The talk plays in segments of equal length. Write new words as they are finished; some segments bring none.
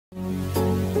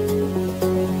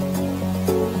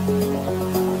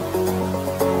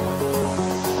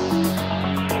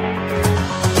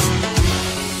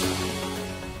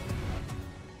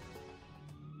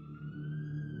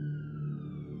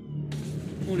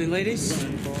Evening, ladies.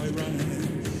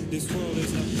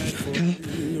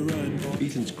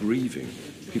 Ethan's grieving.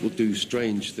 People do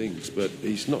strange things, but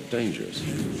he's not dangerous.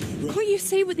 Can't you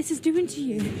see what this is doing to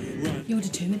you? You're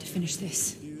determined to finish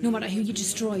this, no matter who you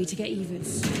destroy to get even.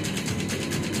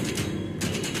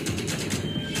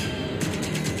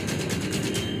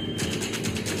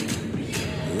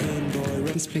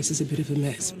 This place is a bit of a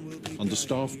mess.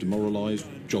 Understaffed, demoralised,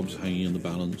 jobs hanging in the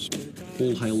balance.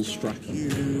 All hail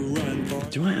Strachan.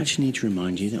 Do I actually need to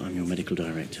remind you that I'm your medical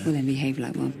director? Well, then behave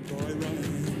like one.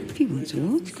 If he wants a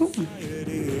war, he's got one.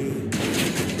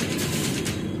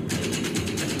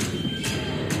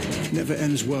 Never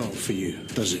ends well for you,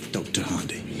 does it, Dr.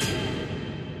 Hardy?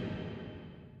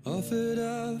 Offered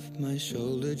up my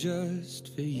shoulder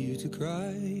just for you to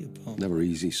cry upon. Never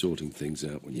easy sorting things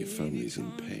out when your family's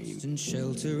in pain. And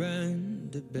shelter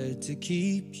and a bed to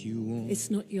keep you warm.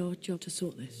 It's not your job to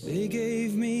sort this. They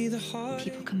gave me the heart.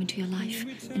 People come into your life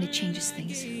and it changes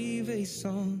things. A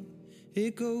song.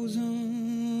 It goes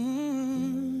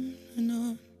on and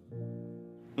on.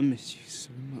 I miss you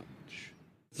so much.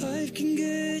 Life can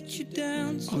get you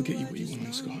down. I'll get you what you want,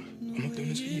 Oscar. I'm not doing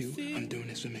this for you. I'm doing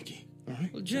this for Mickey. All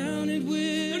right? Well, drown it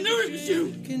with. I knew it was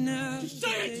you! Just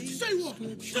say it! Say what?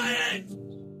 Say it!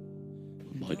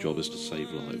 My job is to save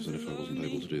lives, and if I wasn't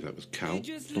able to do that with Cal,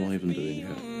 what am I even doing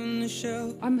here?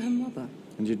 I'm her mother.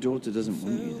 And your daughter doesn't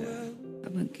want you there. I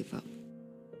won't give up.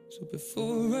 So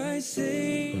before I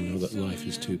say, I know that life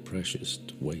is too precious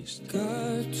to waste.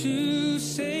 got to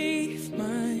save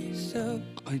myself.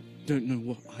 I don't know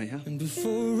what I am. And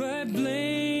before I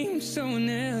blame someone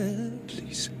else,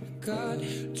 Please. got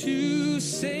to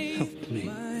save Help me.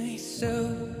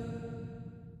 myself.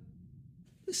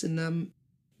 Listen, do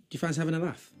you fancy having a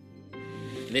laugh?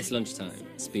 This lunchtime,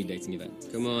 speed dating event.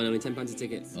 Come on, only £10 a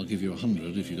ticket. I'll give you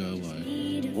 100 if you go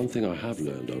away. One thing I have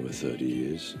learned over 30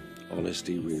 years,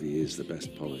 honesty really is the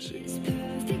best policy.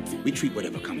 We treat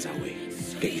whatever comes our way.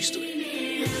 Get used to it.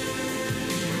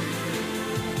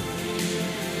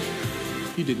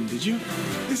 You didn't, did you?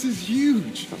 This is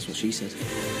huge. That's what she said.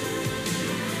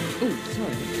 Oh,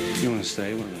 sorry. You want to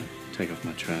stay while I take off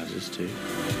my trousers too?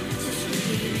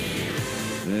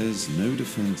 There's no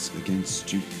defence against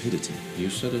stupidity. You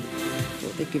said it.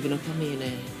 Thought they'd given up on me in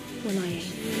air. Well, I ain't.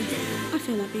 I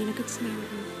feel like being a good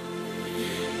Samaritan.